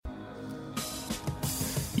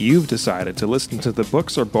You've decided to listen to the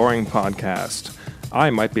Books Are Boring podcast. I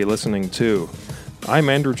might be listening too. I'm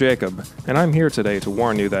Andrew Jacob, and I'm here today to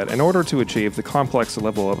warn you that in order to achieve the complex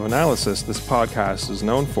level of analysis this podcast is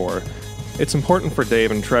known for, it's important for Dave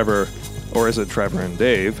and Trevor, or is it Trevor and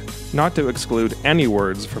Dave, not to exclude any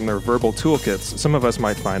words from their verbal toolkits some of us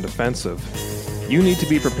might find offensive. You need to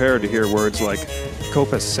be prepared to hear words like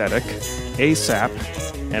copacetic, ASAP,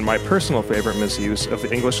 and my personal favorite misuse of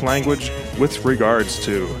the English language, with regards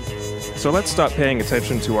to. So let's stop paying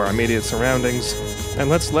attention to our immediate surroundings, and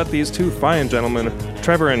let's let these two fine gentlemen,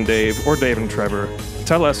 Trevor and Dave, or Dave and Trevor,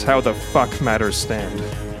 tell us how the fuck matters stand.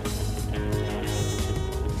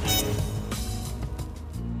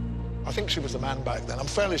 I think she was a man back then. I'm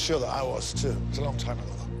fairly sure that I was too. It was a long time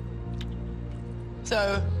ago.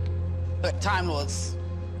 So, but time was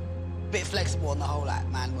a bit flexible on the whole like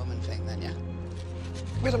man-woman thing then, yeah?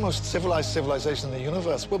 We're the most civilized civilization in the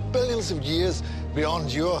universe. We're billions of years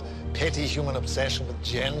beyond your petty human obsession with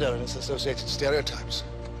gender and its associated stereotypes.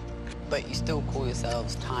 But you still call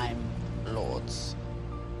yourselves Time Lords.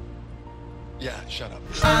 Yeah, shut up.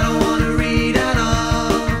 I don't want to read at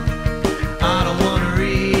all. I don't want to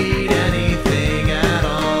read anything at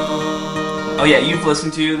all. Oh yeah, you've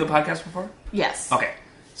listened to the podcast before? Yes. Okay.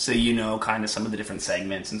 So you know kind of some of the different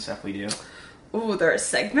segments and stuff we do? Ooh, there are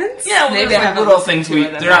segments? Yeah, well, maybe I like haven't little listened things to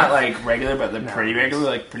it they're enough. not like regular, but they're pretty regular,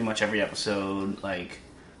 like pretty much every episode. Like,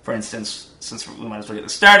 for instance, since we might as well get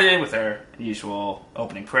this started with our usual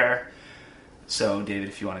opening prayer. So, David,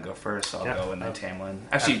 if you want to go first, I'll go, and then Tamlynn.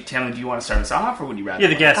 Actually, Tamlynn, do you want to start us off, or would you rather?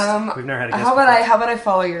 You're the guest. We've never had a guest How before. about I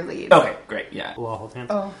follow your lead? Okay, great, yeah. We'll all hold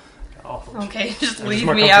hands. Oh. Oh, Okay, just I'm leave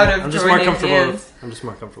more me out comfortable- of I'm just more joining comfortable. hands. I'm just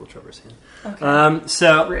more comfortable with Trevor's hand. Okay.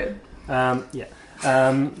 So, Rude. yeah.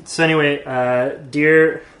 So anyway,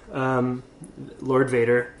 dear Lord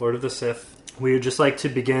Vader, Lord of the Sith, we would just like to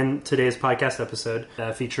begin today's podcast episode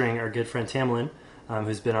featuring our good friend Tamlynn,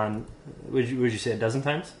 who's been on, would you say a dozen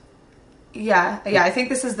times? Yeah, I think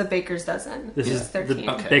this is the Baker's Dozen. This is 13.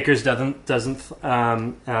 the Baker's Dozenth.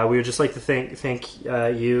 We would just like to thank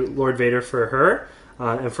you, Lord Vader, for her,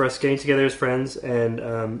 and for us getting together as friends,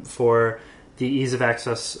 and for the ease of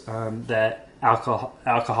access that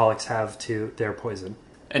alcoholics have to their poison.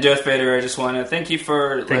 And Darth Vader, I just want to thank you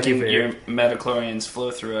for letting Vader. your metachlorians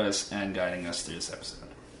flow through us and guiding us through this episode.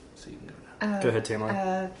 So you can go now. Go ahead,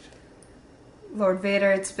 Tamlynn. Lord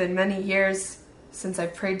Vader, it's been many years since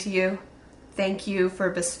I've prayed to you. Thank you for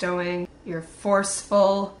bestowing your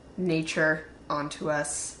forceful nature onto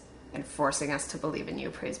us and forcing us to believe in you.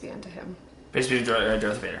 Praise be unto him. Praise be to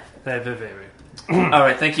Darth Vader. Vader. All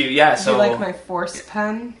right, thank you. Yeah, so You like my force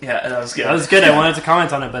pen? yeah, that was good. That was good. I wanted to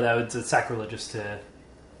comment on it, but it's sacrilegious to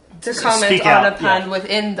Comment speak on out, a pun yeah.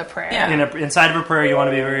 within the prayer. Yeah. inside of a prayer. You want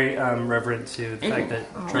to be very reverent to the fact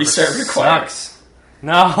that Trevor Restart required. sucks.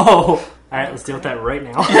 No. All right, let's deal with that right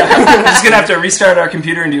now. We're just gonna have to restart our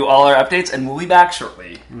computer and do all our updates, and we'll be back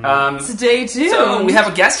shortly. Stay tuned. So we have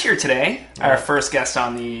a guest here today, our first guest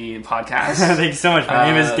on the podcast. Thank you so much. My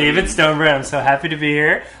name is David Stonebrand. I'm so happy to be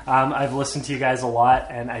here. I've listened to you guys a lot,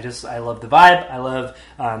 and I love the vibe. I love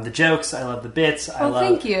the jokes. I love the bits.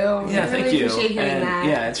 Thank you. Yeah, I really thank you. appreciate hearing And, that.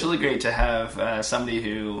 yeah, it's really great to have somebody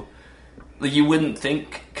who like, you wouldn't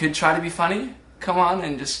think could try to be funny come on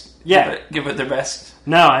and just give it their best.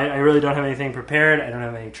 No, I really don't have anything prepared. I don't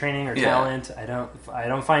have any training or Yeah. talent. I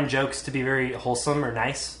don't find jokes to be very wholesome or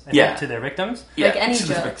nice. I think, to their victims. Like any to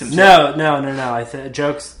the jokes. victims. No.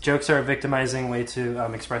 Jokes are a victimizing way to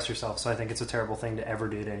express yourself. So I think it's a terrible thing to ever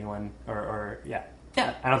do to anyone. Yeah.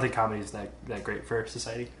 I don't think comedy is that great for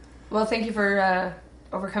society. Well, thank you for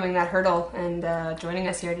overcoming that hurdle and joining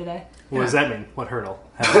us here today. What does that mean? What hurdle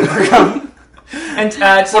have I overcome? And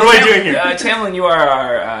What am I doing here? Tamlynn, you are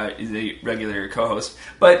our the regular co-host,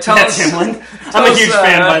 but tell us, Tamlynn. I'm a huge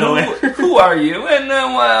fan, by the way. Who are you, and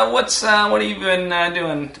what have you been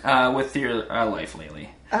doing with your life lately?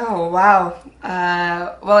 Oh, wow.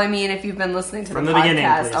 Well, I mean, if you've been listening to From the the beginning,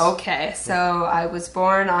 podcast. please. Okay, so I was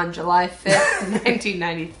born on July 5th,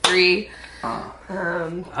 1993. Oh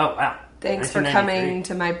wow! Thanks for 1993. coming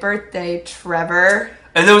to my birthday, Trevor.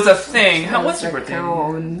 And there was a thing. What's your birthday?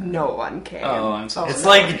 Oh, no one came. Oh, I'm sorry. It's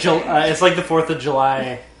like it's like the 4th of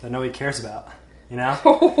July that nobody cares about, you know?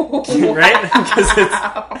 Right?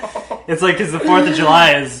 Because because the 4th of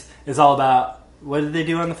July is all about, what did they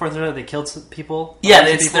do on the 4th of July? They killed some people. Yeah,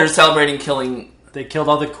 they're celebrating killing. They killed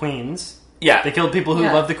all the queens. Yeah, They killed people who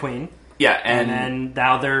Yeah. love the queen, yeah, and then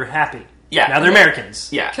now they're happy. Yeah. Now they're Americans.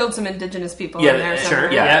 yeah. Killed some indigenous people Yeah, in there sure.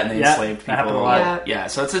 somewhere. Yeah, and they enslaved That happened a people. lot. Yeah,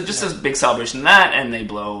 so it's just a big celebration of that, and they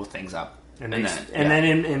blow things up. And And then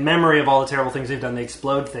in memory of all the terrible things they've done, they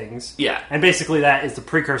explode things. Yeah. And basically that is the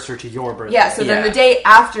precursor to your birthday. Yeah, so then the day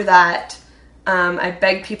after that, I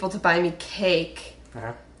beg people to buy me cake.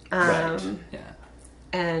 Uh-huh. Right. Yeah.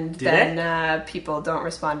 And Do then people don't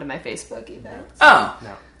respond to my Facebook even. Oh.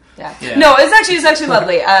 No. Yeah. No, it's actually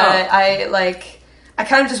lovely. I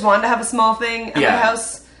kind of just wanted to have a small thing at my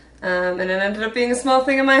house. And it ended up being a small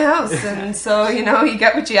thing in my house. And so, you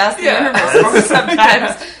get what you ask the universe for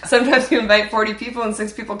sometimes. Sometimes you invite 40 people and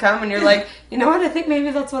 6 people come and you're like, you know what, I think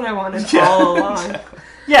maybe that's what I wanted all along.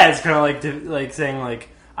 Yeah, it's kind of like saying, like,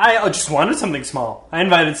 I just wanted something small. I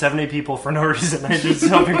invited 70 people for no reason. I was just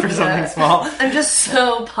hoping for something small. I'm just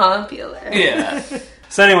so popular. Yeah.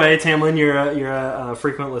 So anyway, Tamlynn, you're a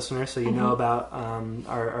frequent listener, so you know about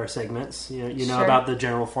our segments. You know Sure. about the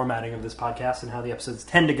general formatting of this podcast and how the episodes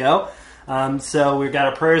tend to go. So we've got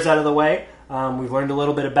our prayers out of the way. We've learned a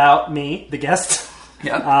little bit about me, the guest.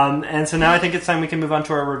 Yeah. And so now I think it's time we can move on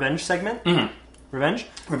to our revenge segment. Mm-hmm. Revenge?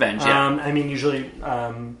 Revenge, yeah. I mean, usually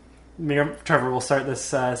me or Trevor will start this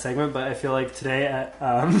segment, but I feel like today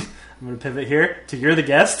I'm going to pivot here to you're the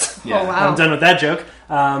guest. Yeah. Oh, wow. I'm done with that joke.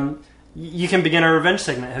 You can begin our revenge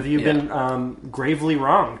segment. Have you been gravely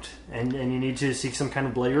wronged and you need to seek some kind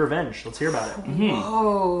of bloody revenge? Let's hear about it.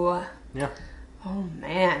 Oh. Yeah. Oh,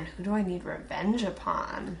 man. Who do I need revenge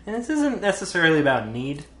upon? And this isn't necessarily about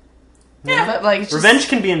need. Yeah, but like... Just, Revenge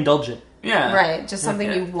can be indulgent. Yeah. Right, just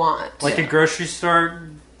something you want. Like a grocery store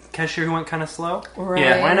cashier who went kind of slow. Right.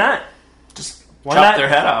 Yeah, Why not? Just Why chop not? their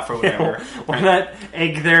head off or whatever. Why not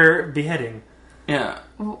egg their beheading? Yeah.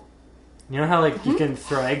 You know how you can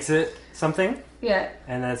throw eggs at something? Yeah.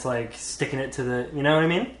 And that's like sticking it to the... You know what I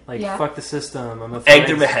mean? Like, fuck the system. I'm a Egg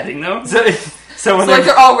their beheading, though? So when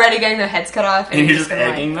they're already getting their heads cut off. And you're just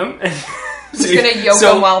egging them? Just gonna yoke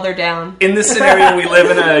them while they're down. In this scenario, we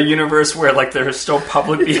live in a universe where there's still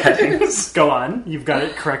public beheadings. Go on. You've got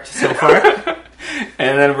it correct so far.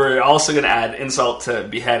 And then we're also going to add insult to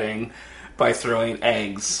beheading by throwing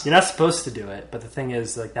eggs. You're not supposed to do it, but the thing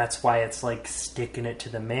is, that's why it's sticking it to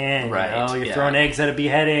the man. Right. You're throwing eggs at a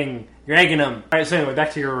beheading. You're egging them. All right. So anyway,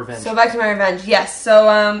 back to your revenge. So back to my revenge. Yes. So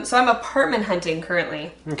I'm apartment hunting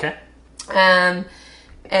currently. Okay. And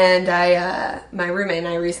my roommate and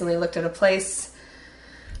I recently looked at a place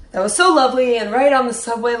that was so lovely, and right on the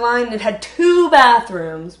subway line, it had 2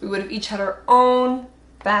 bathrooms. We would have each had our own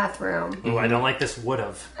bathroom. Ooh, I don't like this would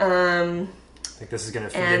have. I think this is going to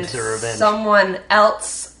feed And into the revenge. someone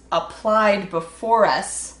else applied before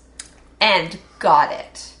us and got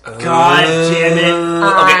it. God damn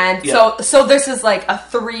it. And so this is like a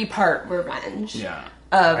 3-part revenge. Yeah.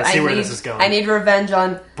 I see where this is going. I need revenge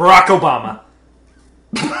on Barack Obama.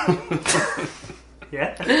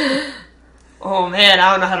 Yeah? Oh man,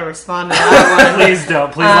 I don't know how to respond to that one. Please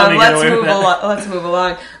don't. Please let me get away with that. Let's move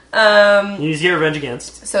along. You need to get revenge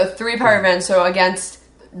against. So 3-part revenge. So against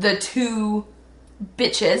the 2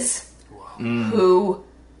 bitches who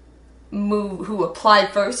applied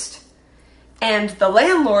first, and the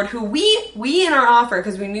landlord who we in our offer,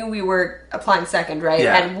 because we knew we were applying second, right?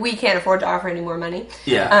 Yeah. And we can't afford to offer any more money.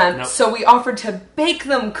 Yeah. Nope. So we offered to bake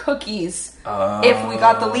them cookies if we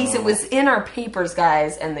got the lease. It was in our papers,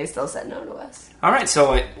 guys, and they still said no to us. All right,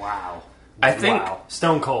 so Wow. I think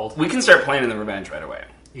Stone cold. we can start planning the revenge right away.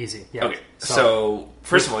 Easy. Yeah. Okay, so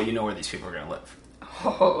first of all, you know where these people are going to live.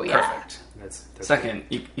 Oh yeah. Perfect. That's Second,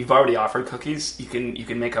 you've already offered cookies. You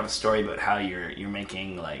can make up a story about how you're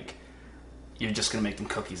making you're just gonna make them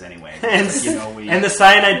cookies anyway. And, We and the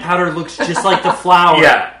cyanide powder looks just like the flour.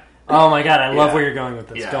 yeah. Oh my god, I love Yeah. where you're going with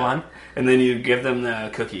this. Yeah. Go on. And then you give them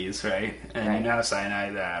the cookies, right? And Right. you know how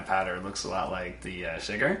cyanide powder looks a lot like the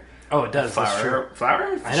sugar. Oh, it does. That's true.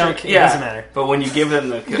 Flour? I don't care. It Yeah. doesn't matter. But when you give them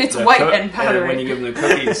the It's white and when powdery. you give them the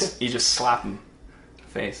cookies, you just slap them in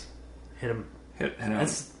the face. Hit him. Hit 'em.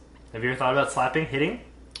 Have you ever thought about slapping, hitting?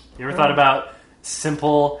 You ever thought about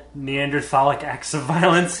simple Neanderthalic acts of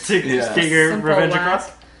violence to Yeah. get your Simple revenge whack.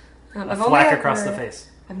 across? I've A only whack ever- across the face.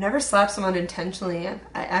 I've never slapped someone intentionally. I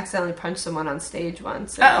accidentally punched someone on stage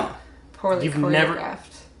once. Oh. Poorly You've choreographed. never-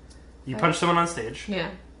 You punched someone on stage, Yeah.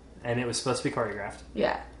 and it was supposed to be choreographed.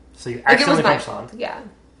 Yeah. So you Like it was accidentally my punched fault. someone. Yeah.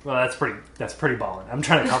 Well, that's pretty ballin'. I'm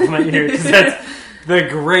trying to compliment you here because that's the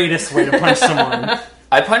greatest way to punch someone.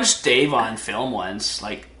 I punched Dave on film once.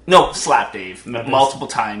 Slap Dave multiple I've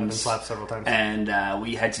been times. slapped several times. And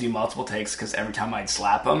we had to do multiple takes because every time I'd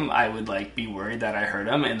slap him, I would be worried that I hurt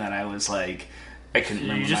him, and then I was I couldn't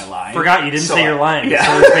remember You just my line. forgot you didn't So say your line. Yeah.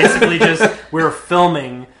 So it's basically just we were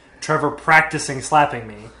filming Trevor practicing slapping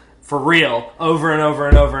me for real over and over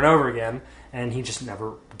and over and over again, and he just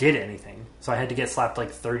never did anything. So I had to get slapped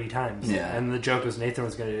 30 times. Yeah. And the joke was Nathan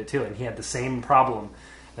was going to do it too, and he had the same problem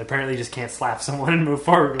Apparently, you just can't slap someone and move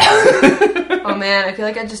forward with it. Oh man, I feel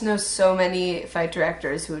like I just know so many fight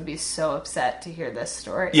directors who would be so upset to hear this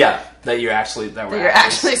story. Yeah, that you're actually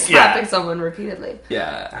slapping someone repeatedly.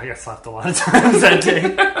 Yeah, I got slapped a lot of times that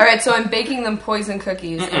day. Alright, so I'm baking them poison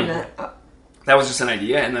cookies and then... that was just an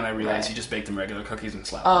idea, and then I realized you just baked them regular cookies and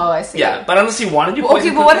slapped them. Oh, I see. Yeah, but unless you wanted to do Well, poison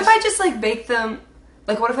okay, but what cookies- if I just, like, bake them...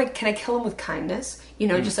 Like, what if can I kill them with kindness? You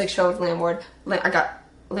know, just, like, show with Landward. I got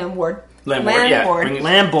Landward.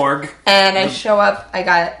 Lamborg. And I show up, I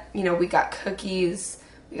got, we got cookies,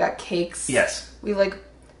 we got cakes. Yes. We, like,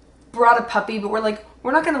 brought a puppy, but we're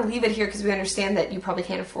not going to leave it here because we understand that you probably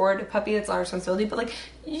can't afford a puppy. It's our responsibility. But, like,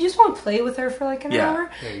 you just want to play with her for, like, an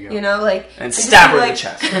hour. There you go. You know, like... And stab her in the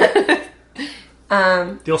chest.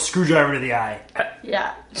 The old screwdriver to the eye.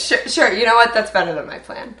 Yeah. Sure. You know what? That's better than my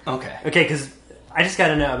plan. Okay. Okay, because I just got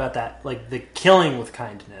to know about that. Like, the killing with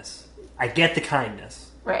kindness. I get the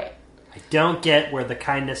kindness. Right. I don't get where the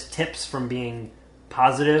kindness tips from being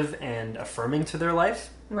positive and affirming to their life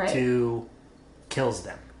to kills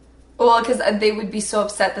them. Well, because they would be so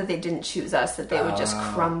upset that they didn't choose us that they would just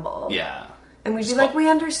crumble. Yeah. And we'd be like, we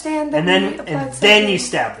understand that. And then you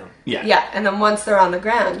stab them. Yeah. Yeah, and then once they're on the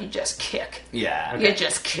ground, you just kick. Yeah. You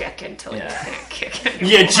just kick until you can't kick anymore.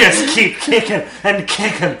 You just keep kicking and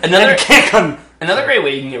kicking Another- and kicking. Another great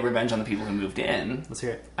way you can get revenge on the people who moved in. Let's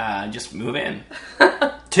hear it. Just move in.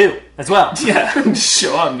 2 as well. Yeah. Just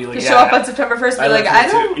show up and be like, You show up on September 1st and be like, love I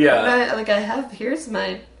you don't... too. Yeah. I have... Here's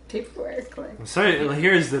my paperwork. Like, I'm sorry,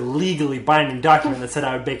 here's the legally binding document that said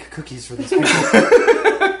I would bake cookies for these people.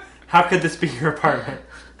 How could this be your apartment?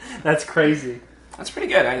 That's crazy. That's pretty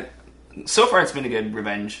good. So far, it's been a good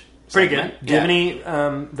revenge. Pretty segment. good. Do you have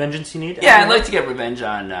any vengeance you need? Yeah, I'd like to get revenge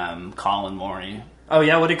on Colin Morey. Oh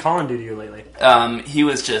yeah, what did Colin do to you lately? He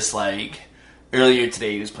was just like... Earlier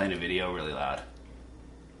today, he was playing a video really loud.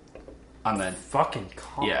 On the... Fucking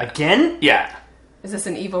Colin. Yeah. Again? Yeah. is this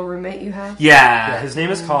an evil roommate you have? Yeah, his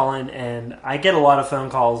name is Colin, and I get a lot of phone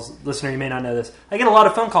calls. Listener, you may not know this. I get a lot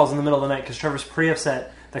of phone calls in the middle of the night because Trevor's pretty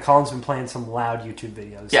upset that Colin's been playing some loud YouTube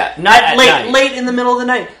videos. Yeah, not at night. Late in the middle of the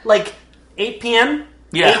night. Like 8 p.m.?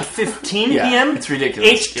 Yeah. 8:15 Yeah, p.m.? it's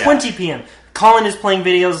ridiculous. 8:20 p.m. Colin is playing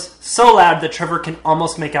videos so loud that Trevor can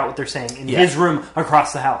almost make out what they're saying in his room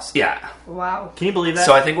across the house. Yeah. Wow. Can you believe that?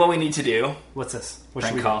 So I think what we need to do... What's this? What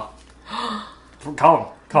Prank should we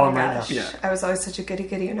call. Call him right now. Yeah. I was always such a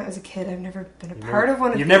goody-goody when I was a kid. I've never been a part of one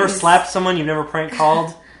of these. You've never slapped someone? You've never prank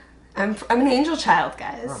called? I'm an angel child,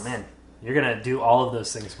 guys. Oh, man. You're going to do all of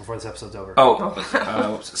those things before this episode's over.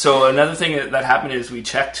 So another thing that happened is we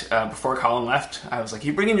checked before Colin left. I was like,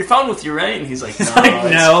 "You bringing your phone with you, right?" And he's like,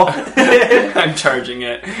 "No, I'm charging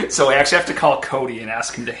it." So I actually have to call Cody and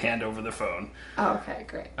ask him to hand over the phone. Oh, okay,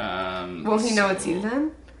 great. Won't he know it's you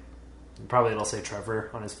then? Probably it'll say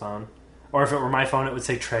Trevor on his phone. Or if it were my phone, it would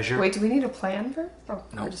say Treasure. Wait, do we need a plan first? Oh,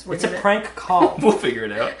 No. It's a prank call. We'll figure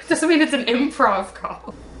it out. Doesn't mean it's an improv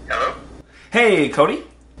call. Hello? Hey, Cody.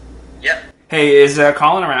 Yep. Hey, is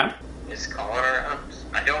Colin around? Is Colin around?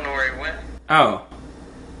 I don't know where he went. Oh,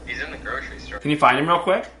 He's in the grocery store. can you find him real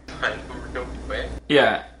quick? Find him real quick.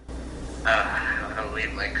 Yeah. I'll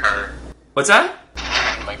leave my car. What's that?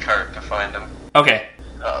 My car to find him. Okay.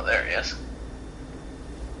 Oh, there he is.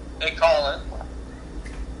 Hey, Colin.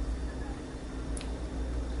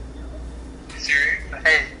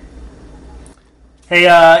 Hey.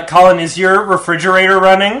 Hey, Colin, is your refrigerator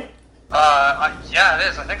running? Yeah, it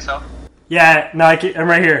is. I think so. Yeah, no, I'm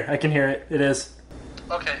right here. I can hear it. It is.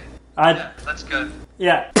 Okay. Yeah, That's good.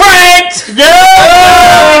 Yeah. Pranked! Yeah!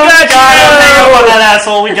 Got him! Hang up on that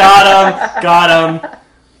asshole. We got him. Got him.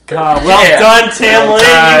 God, well done,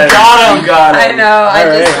 Tamlynn. You got him. I know.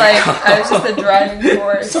 I was just a driving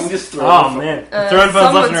force. Someone just throw Oh, man. Throwing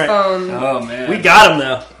phones left and right. Phone. Oh, man. We got him,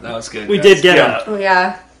 though. That was good. We guys. did get him. Oh,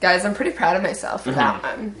 yeah. Guys, I'm pretty proud of myself for that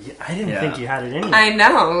one. I didn't think you had it in you. I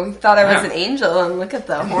know. Thought I was an angel, and look at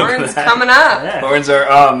the horns coming up. Yeah. Horns are...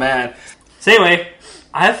 Oh, man. So anyway,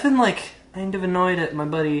 I've been, kind of annoyed at my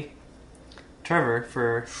buddy Trevor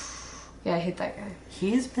for... Yeah, I hate that guy.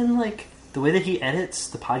 He's been, the way that he edits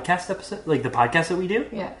the podcast episode, the podcast that we do.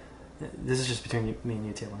 Yeah. This is just between me and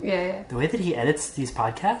you, Taylor. Yeah. The way that he edits these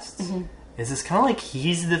podcasts is it's kind of like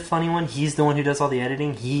he's the funny one. He's the one who does all the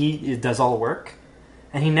editing. He does all the work.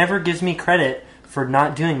 And he never gives me credit for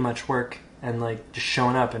not doing much work and, just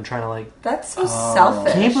showing up and trying to, That's so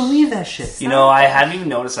selfish. Can you believe that shit? You know, I hadn't even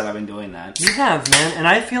noticed that I've been doing that. You have, man. And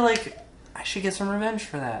I feel like I should get some revenge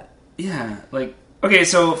for that. Yeah, Okay,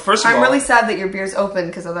 so first of all... I'm really sad that your beer's open,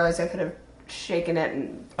 because otherwise I could have shaken it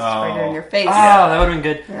and sprayed it in your face. Oh, that would have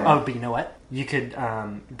been good. Yeah. Oh, but you know what? You could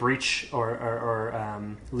breach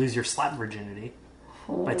or lose your slap virginity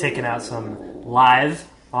by taking out some live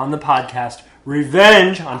on the podcast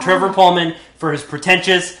revenge on Trevor Pullman for his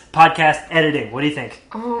pretentious podcast editing. What do you think?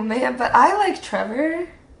 Oh man, but I like Trevor.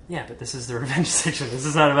 Yeah, but this is the revenge section. This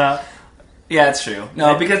is not about... Yeah, it's true.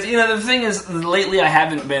 No, because, the thing is, lately I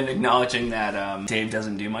haven't been acknowledging that Dave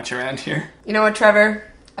doesn't do much around here. You know what, Trevor?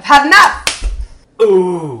 I've had enough!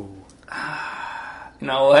 Ooh. You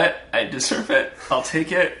know what? I deserve it. I'll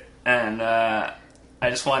take it. And I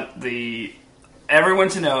just want everyone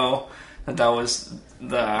to know that was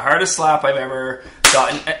the hardest slap I've ever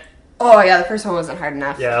gotten. Oh yeah, the first one wasn't hard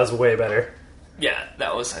enough. Yeah, that was way better. Yeah,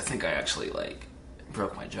 that was, I think I actually,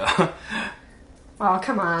 broke my jaw. Oh,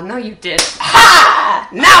 come on. No, you didn't. Ha!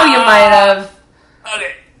 Now you might have.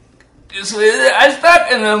 Okay. I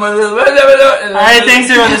stuck and then... Alright, thanks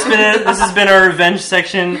everyone. This has been our revenge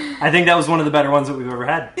section. I think that was one of the better ones that we've ever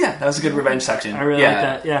had. Yeah, that was a good revenge section. I really like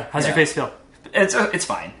that. Yeah. How's your face feel? It's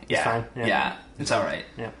fine. Yeah. It's fine. Yeah. It's alright.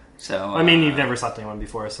 Yeah. So, I mean, you've never slept anyone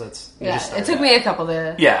before, so it's... Yeah, it took me a couple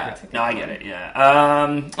to... Yeah. No, I get it,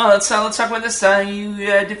 yeah. Let's talk about this. You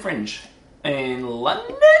did Fringe in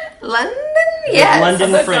London? London? Yes.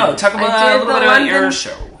 London Fringe. Talk about a little bit about your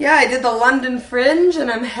show. Yeah, I did the London Fringe,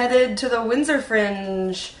 and I'm headed to the Windsor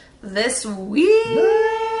Fringe this week.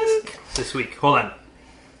 This week. Hold on.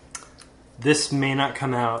 This may not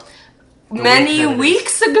come out... Many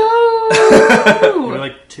weeks ago! Or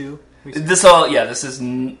like 2 weeks ago. This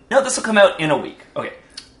will come out in a week. Okay.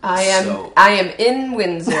 I am in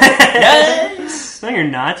Windsor. Yes! No, you're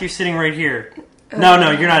not. You're sitting right here.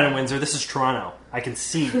 No, you're not in Windsor. This is Toronto. I can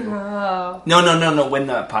see you. Oh. No. When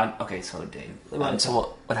the pod... Okay, so Dave.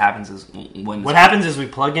 So what happens is... What happens is we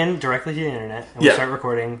plug in directly to the internet, and we start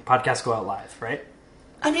recording. Podcasts go out live, right?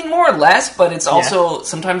 I mean, more or less, but it's also...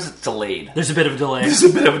 Sometimes it's delayed. There's a bit of a delay.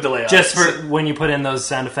 Just for when you put in those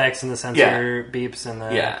sound effects and the sensor beeps and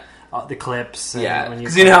the clips. And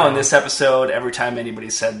because you know how in this episode, every time anybody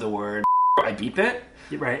said the word, I beep it?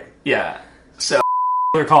 Right. Yeah. So...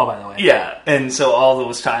 Clear call, by the way. Yeah, and so all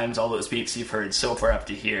those times, all those beeps you've heard so far up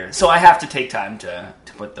to here. So I have to take time to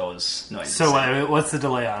put those noises So in. what's the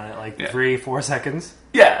delay on it? 3-4 seconds?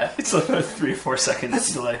 Yeah, it's like a 3 or 4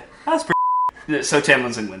 seconds delay. That's pretty... So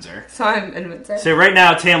Tamlynn's in Windsor. So I'm in Windsor. So right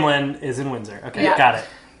now, Tamlynn is in Windsor. Okay, got it.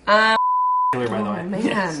 By the way. Man,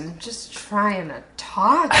 Yes. just trying to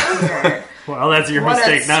talk here. Well, that's your What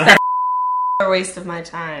mistake, a not her. A waste of my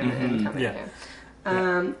time in coming Yeah. here.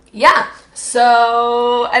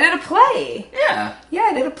 So I did a play. Yeah. Yeah,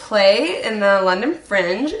 I did a play in the London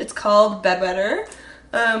Fringe. It's called Bedwetter.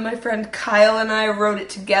 My friend Kyle and I wrote it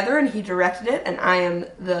together, and he directed it, and I am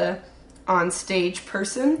the on-stage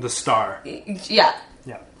person. The star. Yeah.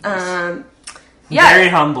 Yeah. Yeah. Very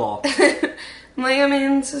humble.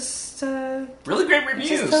 It's just... really great reviews.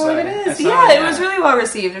 Just how it is. It was really well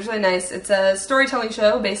received. It was really nice. It's a storytelling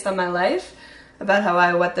show based on my life, about how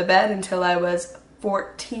I wet the bed until I was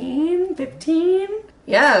 14, 15.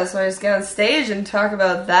 Yeah, so I just get on stage and talk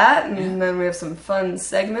about that, and then we have some fun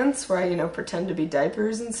segments where I, pretend to be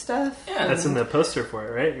diapers and stuff. Yeah. That's in the poster for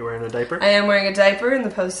it, right? You're wearing a diaper? I am wearing a diaper in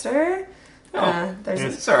the poster.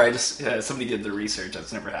 It's alright. Somebody did the research.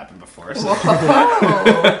 That's never happened before. So.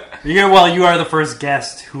 Whoa. You are the first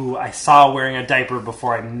guest who I saw wearing a diaper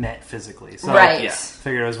before I met physically. So Right. Yeah.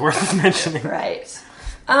 Figured it was worth mentioning. Right.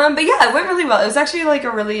 But yeah, it went really well. It was actually like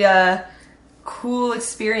a really cool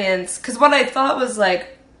experience, because what I thought was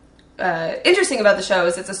interesting about the show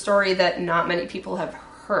is it's a story that not many people have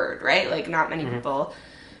heard, right? Like not many people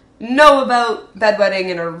know about bedwetting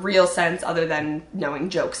in a real sense, other than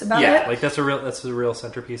knowing jokes about it. Like that's the real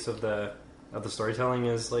centerpiece of the storytelling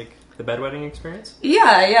is like the bedwetting experience.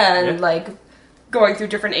 Yeah, and like going through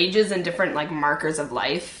different ages and different like markers of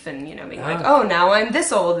life, and being like, oh, now I'm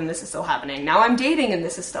this old and this is still happening. Now I'm dating and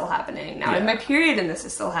this is still happening. Now I'm in my period and this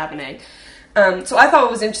is still happening. So I thought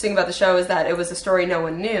what was interesting about the show is that it was a story no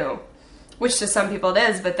one knew, which to some people it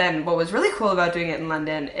is, but then what was really cool about doing it in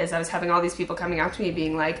London is I was having all these people coming up to me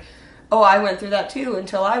being like, oh, I went through that too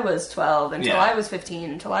until I was 12, until I was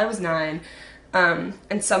 15, until I was 9.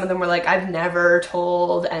 And some of them were like, I've never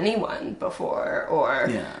told anyone before, or,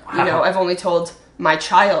 I've only told my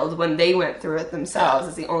child when they went through it themselves.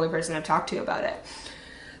 It's the only person I've talked to about it.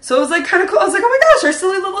 So it was like kind of cool. I was like, oh my gosh, our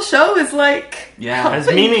silly little show is like has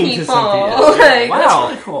helping meaning people. to some people. Like, wow,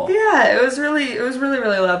 that's really cool. Yeah, it was really,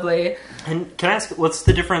 really lovely. And can I ask, what's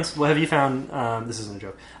the difference? What have you found? This isn't a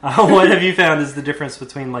joke. What have you found is the difference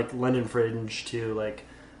between like London Fringe to like?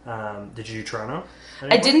 Did you do Toronto?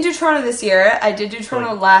 I didn't do Toronto this year. I did do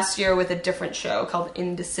Toronto last year with a different show called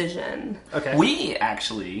Indecision. Okay. We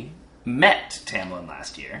actually met Tamlynn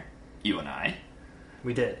last year. You and I.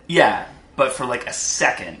 We did. Yeah. but for like a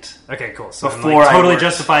second. Okay, cool. So Before I'm totally I worked-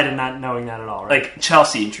 justified in not knowing that at all, right? Like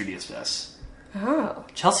Chelsea introduced us. Oh.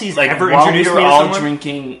 Chelsea's Like ever while we introduced were me to all someone?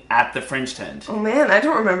 drinking at the Fringe tent. Oh man, I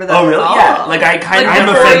don't remember that. Oh, really? At all. Yeah. Like I kind of I'm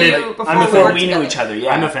remember offended. before we knew together. each other.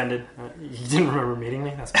 Yeah. I'm offended. You didn't remember meeting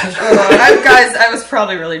me? That's bullshit. Guys, I was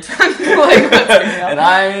probably really drunk. And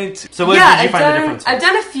I. So what Yeah, did you find the difference? I've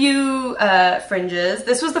done a few fringes.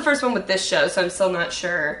 This was the first one with this show, so I'm still not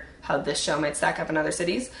sure how this show might stack up in other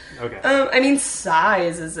cities. Okay. I mean,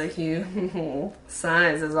 size is a huge...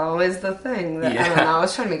 size is always the thing. That, I don't know. I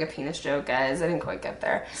was trying to make a penis joke, guys. I didn't quite get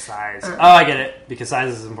there. Size. Oh, I get it. Because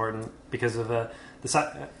size is important. Because of the this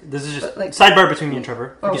is just like- sidebar between me and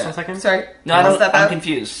Trevor. Oh, Just 1 second. Sorry. No, I I'll don't. step I'm out.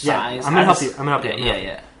 confused. Yeah, Size. I'm gonna help you. I'm gonna help you.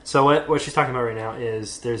 Yeah. So what she's talking about right now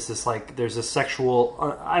is there's a sexual,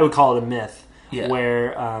 I would call it a myth,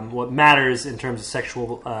 where what matters in terms of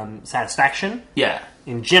sexual satisfaction,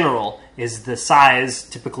 in general, is the size,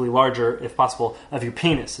 typically larger, if possible, of your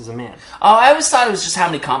penis as a man. Oh, I always thought it was just how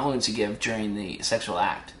many compliments you give during the sexual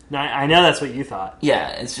act. Now, I know that's what you thought. Yeah,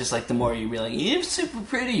 it's just like the more you really, you're super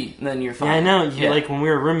pretty, and then you're fine. Yeah, I know. You like when we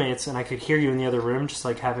were roommates, and I could hear you in the other room, just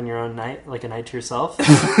like having your own night, like a night to yourself,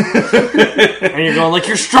 and you're going like,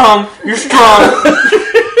 "You're strong, you're strong."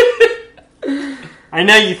 I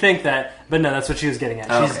know you think that, but no, that's what she was getting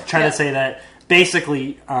at. She's trying to say that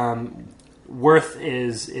basically, worth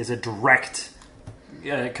is a direct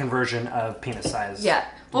conversion of penis size. Yeah.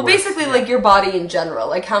 Well, basically, like your body in general,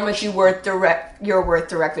 like how much your worth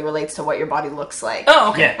directly relates to what your body looks like.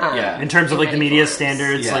 Oh, okay. In terms of like the media forms.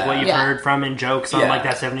 standards, like what you've heard from in jokes on like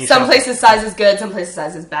that 70s Some show. places size is good, some places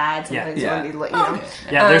size is bad, some places Yeah. want to be, you know.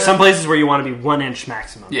 Yeah, there's some places where you want to be 1 inch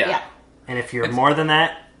maximum. Yeah. And if you're more than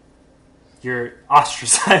that, you're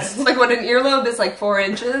ostracized. Like when an earlobe is like 4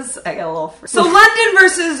 inches, I get a little... So London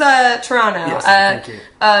versus Toronto. Yes, thank you.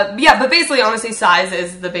 Yeah, but basically, honestly, size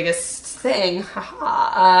is the biggest thing.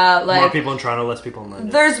 Like, More people in Toronto, less people in London.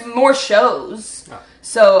 there's more shows. Oh.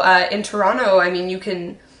 So in Toronto, I mean, you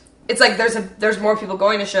can... It's like there's more people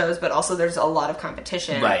going to shows, but also there's a lot of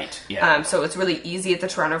competition. Right, yeah. So it's really easy at the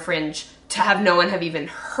Toronto Fringe to have no one have even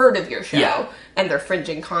heard of your show, and they're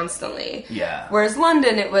fringing constantly. Yeah. Whereas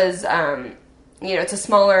London, it was, it's a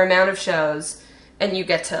smaller amount of shows, and you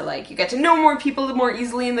get to know more people more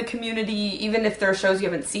easily in the community. Even if there are shows you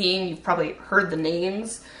haven't seen, you've probably heard the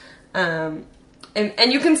names. And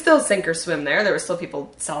you can still sink or swim there. There were still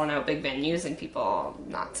people selling out big venues and people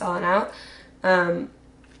not selling out.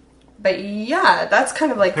 But yeah, that's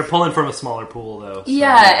kind of like... They're pulling from a smaller pool, though. So.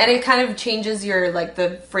 Yeah, and it kind of changes your, like,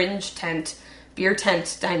 the fringe tent, beer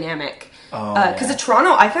tent dynamic. Because at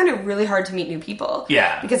Toronto, I found it really hard to meet new people.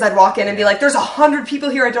 Yeah. Because I'd walk in and be like, there's 100 people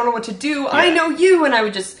here, I don't know what to do, I know you, and I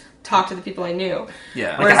would just talk to the people I knew.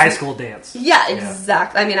 Yeah. Like a high school dance. Yeah,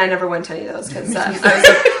 exactly. I mean, I never went to any of those because I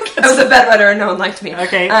was a bedwetter and no one liked me.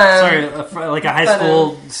 Okay, sorry, like a high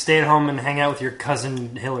school stay at home and hang out with your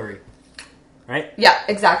cousin Hillary. Right? Yeah,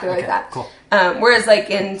 exactly like that. Cool. Whereas, like,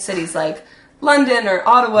 in cities like London or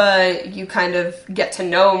Ottawa, you kind of get to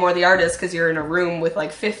know more the artists because you're in a room with,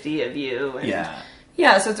 like, 50 of you. And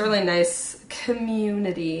yeah, so it's a really nice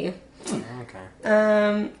community.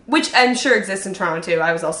 Okay. Which I'm sure exists in Toronto, too.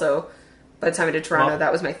 I was also, by the time I did Toronto,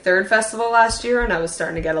 that was my 3rd festival last year, and I was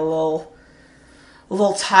starting to get a little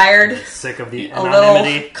tired. Sick of the A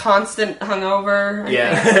anonymity. little constant hungover. I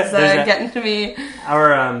Yeah. think is, getting to me.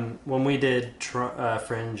 Our when we did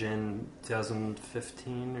Fringe in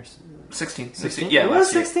 2015 or 16. 16? Yeah, it was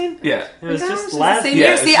last year. 16. Yeah. It was Gosh, just it's the last same year.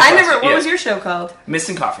 year. it's See, just I last never... year, What was yeah. your show called?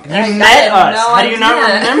 Missing Coffee. You I met had us. no How do you not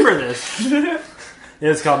idea. remember this? It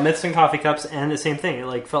was called Myths and Coffee Cups, and the same thing. It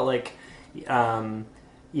like felt like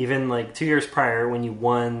even like 2 years prior when you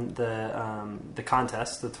won the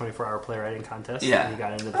contest, the 24-hour playwriting contest. Yeah. And you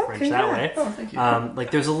got into the Fringe that way. Oh, thank you.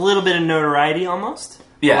 Like there's a little bit of notoriety almost.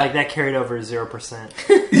 Yeah. But, like that carried over 0%.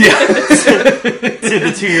 Yeah. to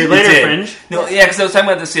the 2 year later did. Fringe. No, yeah, because I was talking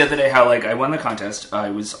about this the other day, how, like, I won the contest,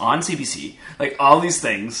 I was on CBC, like, all these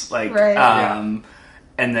things, like, Right.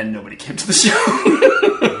 and then nobody came to the show.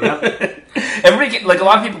 Yep. Everybody came, like, a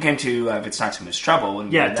lot of people came to If It's Not Too Much Trouble,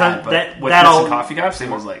 and Yeah, we did that, but that- with that Missing all- Coffee Cups, it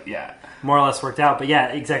was like, yeah. More or less worked out, but yeah,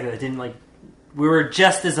 exactly. It didn't like. We were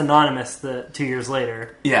just as anonymous the 2 years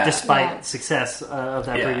later, Yeah. despite success of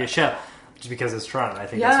that Yeah. previous show, just because it's Toronto. I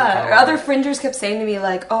think. That's what Yeah, kinda or other wanted. fringers kept saying to me,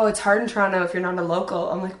 like, oh, it's hard in Toronto if you're not a local.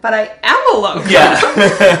 I'm like, but I am a local. Yeah.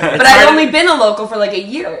 But I've only been a local for like a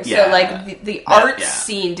year. So, Yeah. like, the art yeah.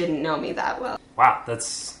 scene didn't know me that well. Wow,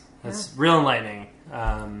 that's real enlightening.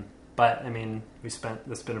 But I mean, It's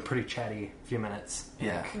been a pretty chatty few minutes.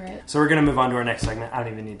 Yeah. Right. So we're going to move on to our next segment. I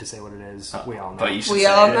don't even need to say what it is. We all know. But you should We say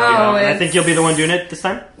all it. know I it's- think you'll be the one doing it this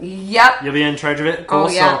time. Yep. You'll be in charge of it. Cool. Oh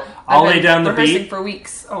yeah. So I'll I've lay been down the rehearsing beat. for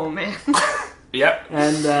weeks. Oh man. Yep.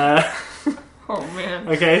 And Oh man.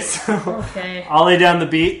 okay, so Okay. I'll lay down the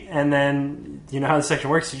beat, and then you know how the section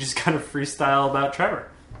works. You just kind of freestyle about Trevor.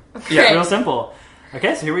 Okay. Real simple.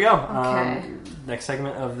 Okay, so here we go. Okay. Next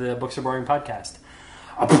segment of the Books Are Boring podcast.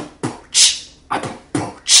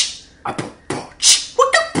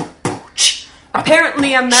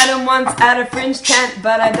 Apparently I met him once at a fringe tent,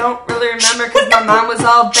 but I don't really remember because my mom was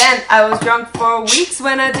all bent. I was drunk for weeks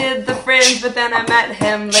when I did the fringe, but then I met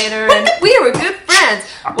him later and we were good friends.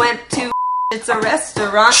 Went to it's a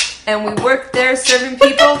restaurant and we worked there serving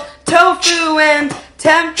people tofu and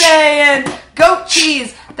tempeh and goat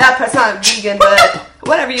cheese. That part's not vegan, but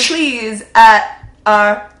whatever you please at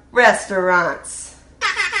our restaurants.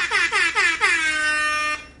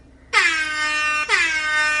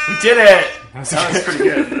 We did it! That was pretty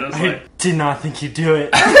good. That was, I did not think you'd do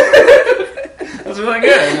it. that was really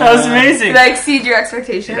good. That was amazing. Did I exceed your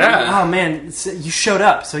expectations? Yeah. Oh man, you showed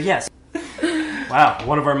up, so yes. Wow,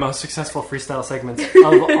 one of our most successful freestyle segments of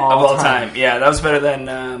all time. Yeah, that was better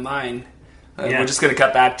than mine. Yeah. We're just going to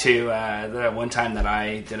cut back to the one time that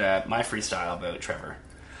I did my freestyle about Trevor.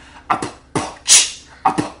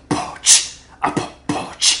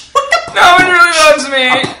 No one really loves me.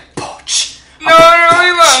 No one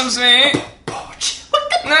really loves me.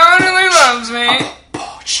 No one really loves me.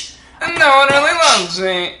 And no one really loves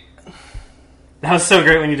me. That was so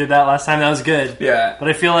great when you did that last time. That was good. Yeah. But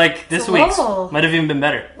I feel like this So week's low. might have even been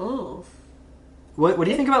better. Ooh. What do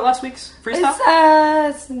you think about last week's freestyle?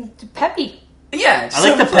 It's peppy. Yeah. I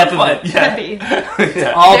like the pep of it. Yeah. Peppy.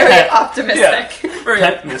 Yeah. All Very pep. optimistic. Very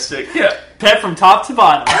optimistic. Yeah. Pep from top to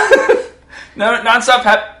bottom. No, non-stop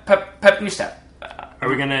pep in your step. Are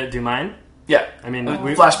we gonna do mine? Yeah. I mean,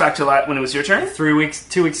 we flashback to when it was your turn. 2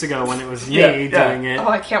 weeks ago when it was me Yeah, doing it. Oh,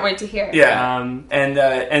 I can't wait to hear. Yeah. Um,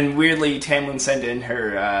 And weirdly, Tamlynn sent in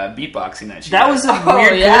her beatboxing that she That did. was a Oh,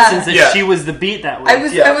 weird yeah. coincidence that Yeah. she was the beat that week.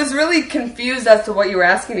 I was really confused as to what you were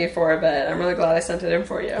asking me for, but I'm really glad I sent it in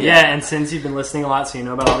for you. Yeah, and since you've been listening a lot, so you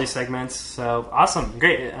know about all these segments, so awesome,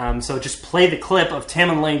 great. So just play the clip of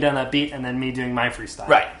Tamlynn laying down that beat and then me doing my freestyle.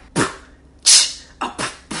 Right.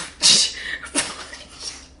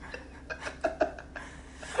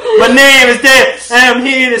 My name is Dave, and I'm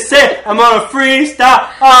here to say I'm on a freestyle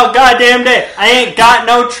all goddamn day. I ain't got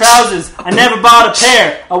no trousers, I never bought a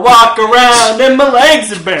pair. I walk around and my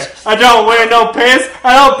legs are bare. I don't wear no pants,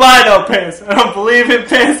 I don't buy no pants. I don't believe in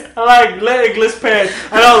pants, I like legless pants.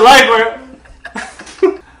 I don't like wearing...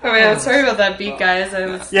 Oh man, sorry about that beat, guys. I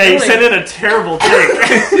was Yeah, you sent in a terrible take.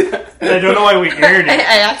 And I don't know why we aired it.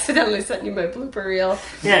 I accidentally sent you my blooper reel.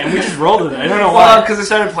 Yeah, and we just rolled with it. I don't know Well, why. because I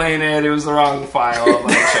started playing it, it was the wrong file that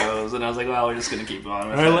I chose, and I was like, well, we're just going to keep on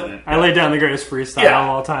with it. I laid down the greatest freestyle Yeah. of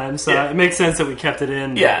all time, so Yeah. it makes sense that we kept it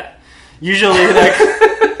in. Yeah. Usually, like...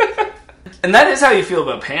 And that is how you feel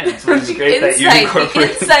about pants, which is The great that you the incorporate.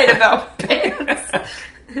 insight about pants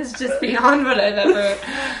is just beyond what I've ever...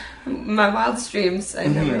 My wildest dreams. I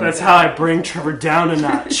never. That's how I bring Trevor down a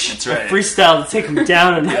notch. That's right. Freestyle to take him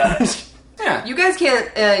down a notch. Yeah. You guys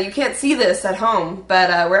can't see this at home,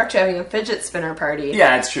 but we're actually having a fidget spinner party.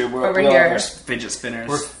 Yeah, it's true. We're Over all here. our fidget spinners.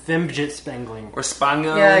 We're fidget spangling. We're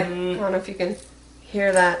spango. Yeah, I don't know if you can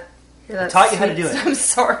hear that. I taught you how to do it. I'm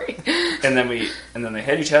sorry. And then they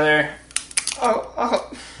hit each other.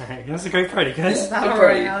 Oh. Alright, that's a great party, guys. That'll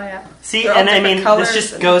party. work, yeah. See, They're all and I different mean, colors this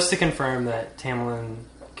just and- goes to confirm that Tamlynn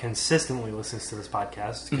consistently listens to this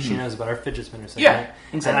podcast because she knows about our fidget spinner segment. Yeah,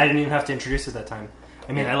 And exactly. I didn't even have to introduce it that time.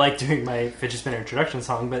 I mean, I like doing my fidget spinner introduction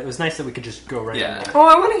song, but it was nice that we could just go right Yeah. into it. Oh,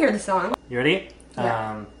 I want to hear the song. You ready?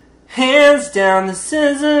 Yeah. Hands down, this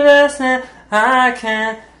is the best that I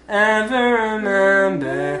can ever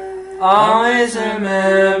remember. Always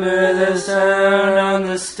remember the sound on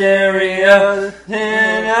the stereo.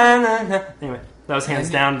 Anyway, that was Hands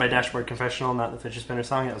Down by Dashboard Confessional, not the Fidget Spinner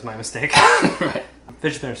song. That was my mistake. Right.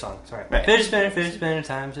 Fidget Spinner song, sorry. Right. Fidget Spinner,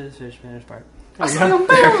 time to Fidget Spinner's part. There we Boom, go.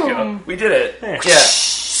 There we go. boom. We did it. There. Yeah.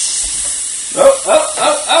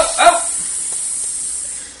 Oh.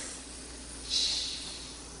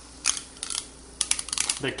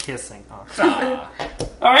 The kissing. Oh.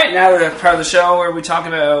 All right, now the part of the show where we talk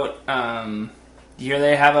about. Here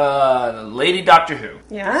they have a Lady Doctor Who.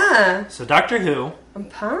 Yeah. So Doctor Who I'm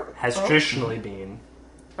pumped. has traditionally been...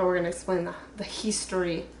 Oh, we're going to explain the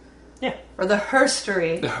history. Yeah. Or the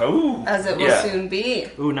herstory, Oh, as it will yeah. soon be.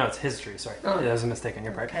 Ooh, no, it's history. Sorry. Oh. That was a mistake on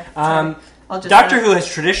your part. Okay, sorry. I'll just Doctor Who has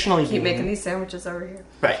traditionally keep been... making these sandwiches over here.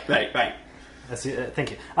 Right.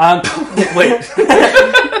 Thank you. Wait.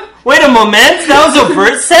 Wait a moment. That was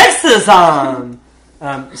overt sexism.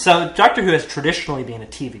 So Doctor Who has traditionally been a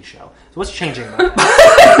TV show. So what's changing about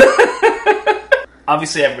that?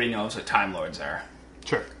 Obviously, everybody knows what Time Lords are.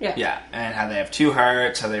 Sure. Yeah, and how they have two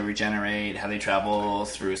hearts, how they regenerate, how they travel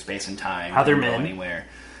through space and time. How they're and go men. anywhere.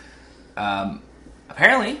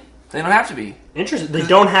 Apparently, they don't have to be. Interesting. They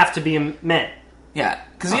don't have to be men. Yeah,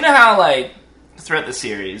 because you know how, like, throughout the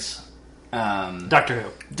series, Doctor Who.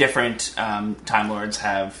 different Time Lords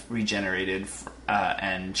have regenerated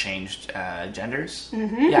and changed genders.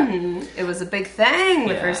 Mm-hmm. Yeah. It was a big thing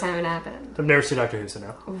the Yeah. first time it happened. I've never seen Doctor Who, so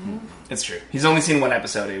no. It's true. He's only seen one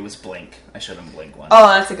episode. It was Blink. I showed him Blink once. Oh,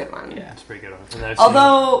 that's a good one. Yeah. It's a pretty good one. And I've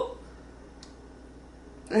Although,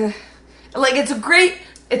 like, it's a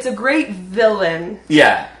great villain,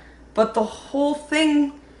 Yeah. but the whole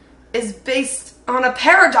thing is based on a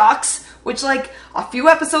paradox, which, like, a few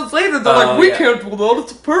episodes later, they're like, we yeah. can't do that,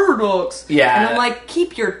 it's a paradox. Yeah. And I'm like,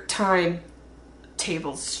 keep your time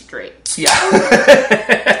tables straight. Yeah.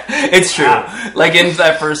 It's true. Wow. Like, in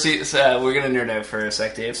that first season, we're going to nerd out for a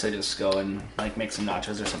sec, Dave, so just go and, like, make some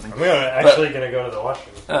nachos or something. I'm actually going to go to the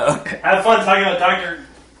washroom. Oh, okay. Have fun talking about Doctor.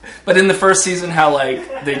 But in the first season, how,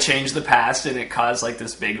 like, they changed the past and it caused, like,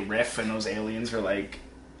 this big riff and those aliens were, like,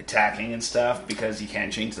 attacking and stuff because you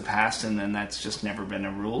can't change the past, and then that's just never been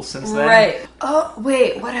a rule since then. Right. Oh,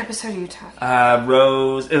 wait, what episode are you talking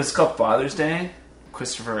Rose, it was called Father's Day.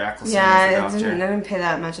 Christopher Eccleston Yeah, was the doctor. I didn't pay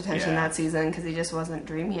that much attention Yeah. that season because he just wasn't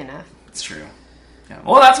dreamy enough. It's true. Yeah.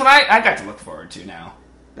 Well, that's what I got to look forward to now.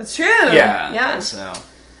 That's true. Yeah. Yeah. So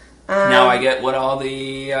now I get what all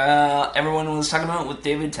the everyone was talking about with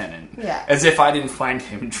David Tennant. Yeah. As if I didn't find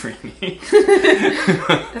him dreamy.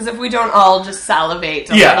 As if we don't all just salivate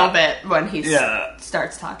a Yeah. little bit when he Yeah.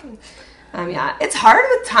 starts talking. Yeah, it's hard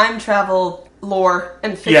with time travel lore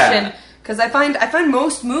and fiction Yeah. because I find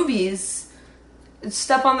most movies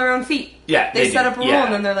step on their own feet. Yeah, they they set do. up a rule Yeah.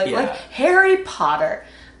 and then they're like, Yeah. Harry Potter.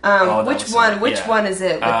 Oh, that Which was one? so- Which yeah. one is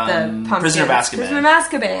it with the pumpkin? Prisoner of Azkaban. Prisoner of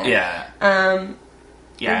Azkaban. Yeah.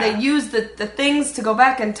 Yeah. And they use the things to go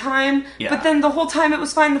back in time, Yeah. but then the whole time it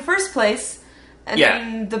was fine in the first place. And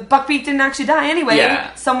Yeah. the Buckbeak didn't actually die anyway.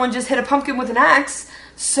 Yeah. Someone just hit a pumpkin with an axe.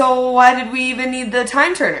 So why did we even need the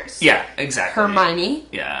time turners? Yeah, exactly. Hermione.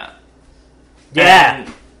 Yeah. Yeah.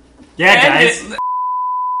 Yeah, And guys.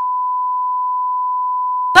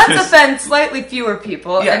 Let's offend slightly fewer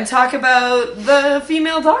people Yeah. and talk about the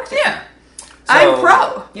female doctor. Yeah. I'm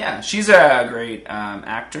pro. Yeah, she's a great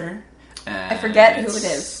actor. I forget who it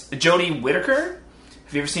is. Jodie Whittaker.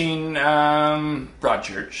 Have you ever seen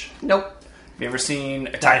Broadchurch? Nope. Have you ever seen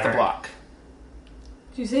Die Attack the Hard. Block?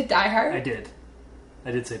 Did you say Die Hard? I did.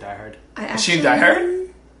 I did say Die Hard. Is she in Die Hard?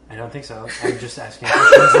 I don't think so. I'm just asking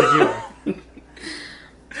questions like you are.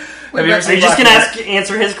 Have you ever Are seen you just Black going to Mirror?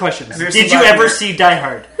 answer his questions? Have you ever Did seen you Black ever Mirror? see Die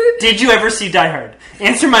Hard? Did you ever see Die Hard?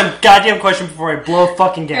 Answer my goddamn question before I blow a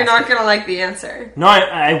fucking You're gasket. not going to like the answer. No,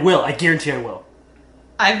 I will. I guarantee I will.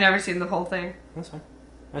 I've never seen the whole thing. That's fine.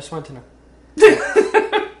 I just wanted to know.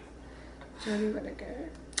 Jodie Whittaker.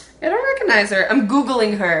 I don't recognize her. I'm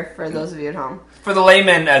Googling her for those of you at home. For the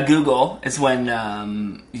layman, Google is when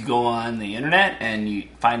you go on the internet and you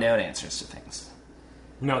find out answers to things.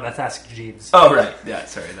 No, that's Ask Jeeves. Oh, right. Yeah,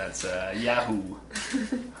 sorry. That's Yahoo.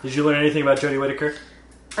 Did you learn anything about Jodie Whittaker?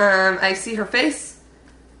 I see her face,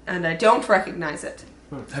 and I don't recognize it.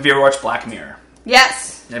 Have you ever watched Black Mirror?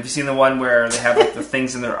 Yes. Have you seen the one where they have like the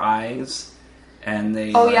things in their eyes and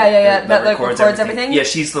they? Oh, like, yeah. That, like, records everything? Yeah,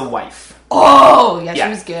 she's the wife. Oh, yeah, Yeah. she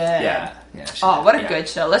was good. Yeah. She Oh, did, what a yeah. good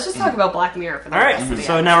show. Let's just talk about Black Mirror for the All right, rest of the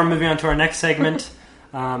so now we're moving on to our next segment.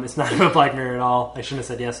 It's not about Black Mirror at all. I shouldn't have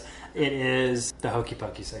said yes. It is the Hokey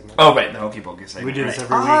Pokey segment. Oh, right, the Hokey Pokey segment. We do this right.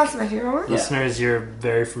 every Oh, week. that's my favorite one. Yeah. Listeners, you're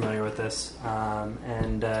very familiar with this.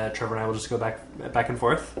 And Trevor and I will just go back and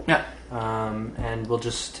forth. Yeah. And we'll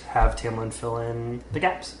just have Tamlynn fill in the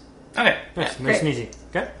gaps. Okay. Nice, Yeah. nice and easy.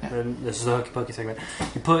 Okay? And this is the Hokey Pokey segment.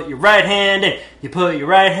 You put your right hand in. You put your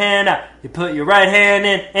right hand out. You put your right hand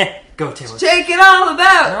in. Go, Tamlynn. Shake it all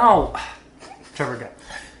about. No. Trevor, go.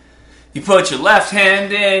 You put your left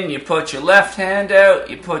hand in, you put your left hand out,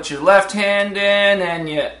 you put your left hand in, and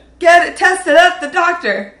you... Get it tested at the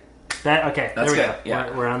doctor. Okay, That's there we good, go.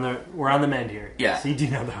 yeah. We're on the mend here. Yeah. So you do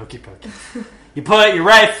know the Hokey Pokey. You put your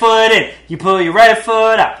right foot in. You put your right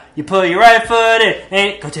foot out. You put your right foot in.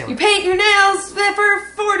 And go, Taylor. You paint your nails for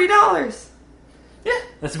 $40.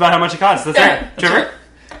 That's about how much it costs. That's Yeah, right.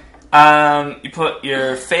 Trevor? You put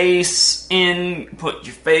your face in, put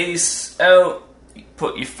your face out, you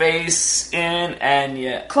put your face in, and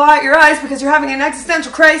you... Claw at your eyes because you're having an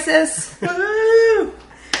existential crisis. Woo!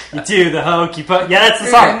 You do the hokey pokey. Yeah, that's the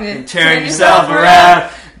song. You Turn yourself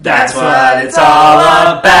around. That's what it's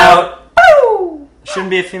all about. Woo! Shouldn't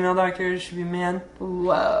be a female doctor. It should be a man.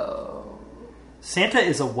 Whoa. Santa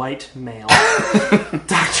is a white male.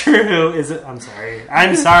 Doctor Who is I'm sorry.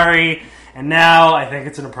 I'm sorry. And now I think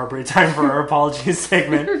it's an appropriate time for our apologies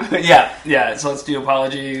segment. Yeah. So let's do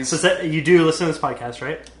apologies. So you do listen to this podcast,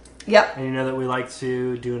 right? Yep. And you know that we like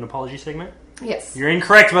to do an apology segment? Yes. You're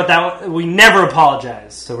incorrect about that. We never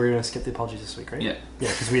apologize. So we're going to skip the apologies this week, right? Yeah.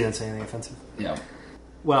 Yeah, because we didn't say anything offensive. Yeah.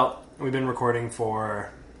 Well, we've been recording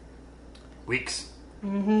for weeks.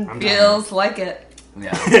 Mm-hmm. Feels like it.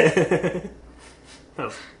 Yeah.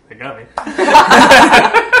 Oh, they got me.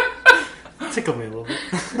 Tickled me a little bit.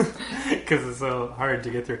 Because it's so hard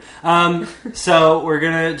to get through. So we're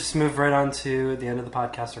going to just move right on to the end of the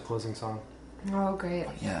podcast, our closing song. Oh, great.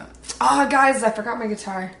 Yeah. Oh, guys, I forgot my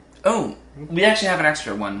guitar. Oh, we actually have an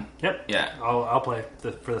extra one. Yep. Yeah. I'll play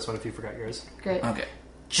for this one if you forgot yours. Great. Okay.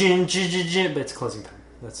 Gin, but it's closing time.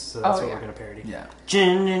 That's what we're going to parody. Yeah.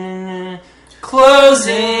 Gin,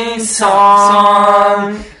 Closing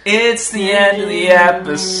song. It's the end of the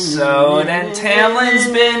episode, and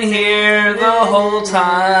Tamlynn's been here the whole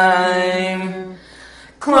time.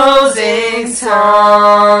 Closing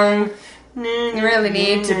song. You really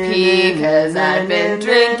need to pee, cause I've been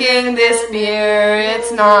drinking this beer.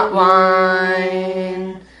 It's not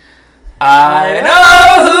wine. I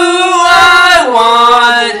know who I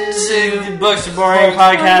want to. The Books Are Boring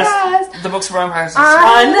podcast. The Books Are Boring podcast.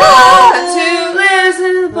 I want to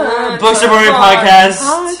listen to the Books Are Boring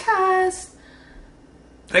podcast.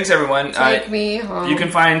 Thanks, everyone. Take me home. You can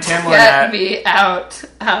find Tamlynn Get at. me out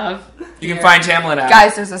of. You can find Tamlynn at.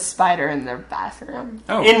 Guys, there's a spider in their bathroom.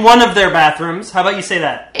 Oh. In one of their bathrooms. How about you say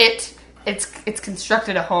that? It's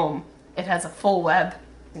constructed a home. It has a full web.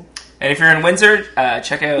 And if you're in Windsor,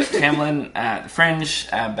 check out Tamlynn at the Fringe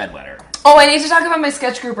Bedwetter. Oh, I need to talk about my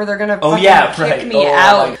sketch group or they're gonna kick me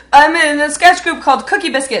out. Like, I'm in a sketch group called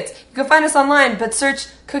Cookie Biscuits. You can find us online, but search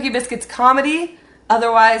Cookie Biscuits Comedy.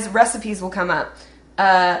 Otherwise, recipes will come up.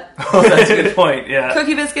 oh, that's a good point, yeah.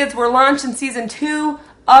 Cookie Biscuits were launched in season 2,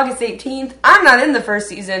 August 18th. I'm not in the first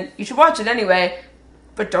season. You should watch it anyway.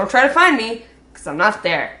 But don't try to find me, because I'm not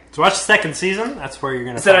there. So watch the second season. That's where you're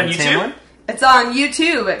going to find find Is that on YouTube? Tamlynn. It's on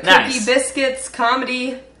YouTube at Nice. Cookie Biscuits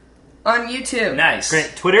Comedy on YouTube. Nice.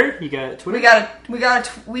 Great. Twitter? You got Twitter?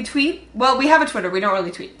 We tweet. Well, we have a Twitter. We don't really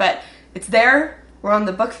tweet, but it's there. We're on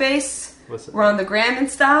the Bookface. What's it? We're on the Gram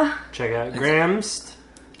Insta. Check out Grams.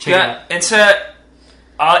 Check out. It's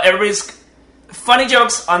everybody's funny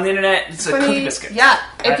jokes on the internet. It's a Cookie Biscuit. Yeah.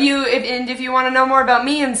 If you want to know more about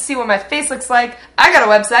me and see what my face looks like, I got a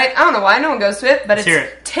website. I don't know why no one goes to it, but it's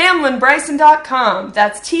TamlynnBryson.com.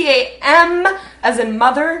 That's TAM as in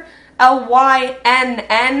mother,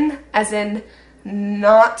 LYNN as in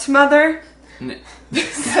not mother,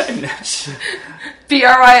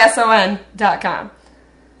 BRYSON.com.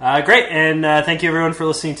 Great, and thank you everyone for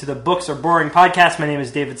listening to the Books Are Boring podcast. My name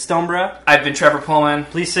is David Stoneborough. I've been Trevor Pullman.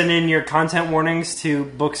 Please send in your content warnings to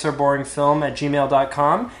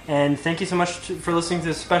booksareboringsfilm@gmail.com. And thank you so much for listening to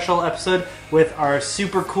this special episode with our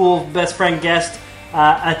super cool best friend guest,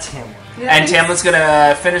 Tamlynn. And Tamlynn's going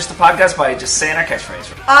to finish the podcast by just saying our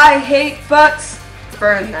catchphrase. I hate butts.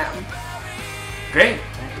 Burn them. Great.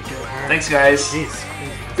 Thanks, guys. Jeez,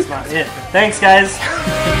 that's not it. But thanks, guys.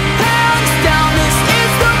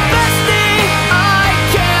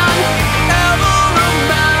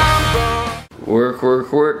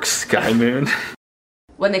 Work, Sky Moon.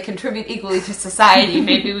 When they contribute equally to society,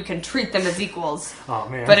 maybe we can treat them as equals. Oh,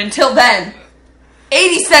 man. But until then,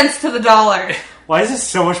 80 cents to the dollar. Why is this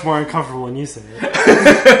so much more uncomfortable when you say it?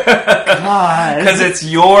 God. Because it's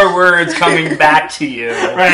your words coming back to you. Right.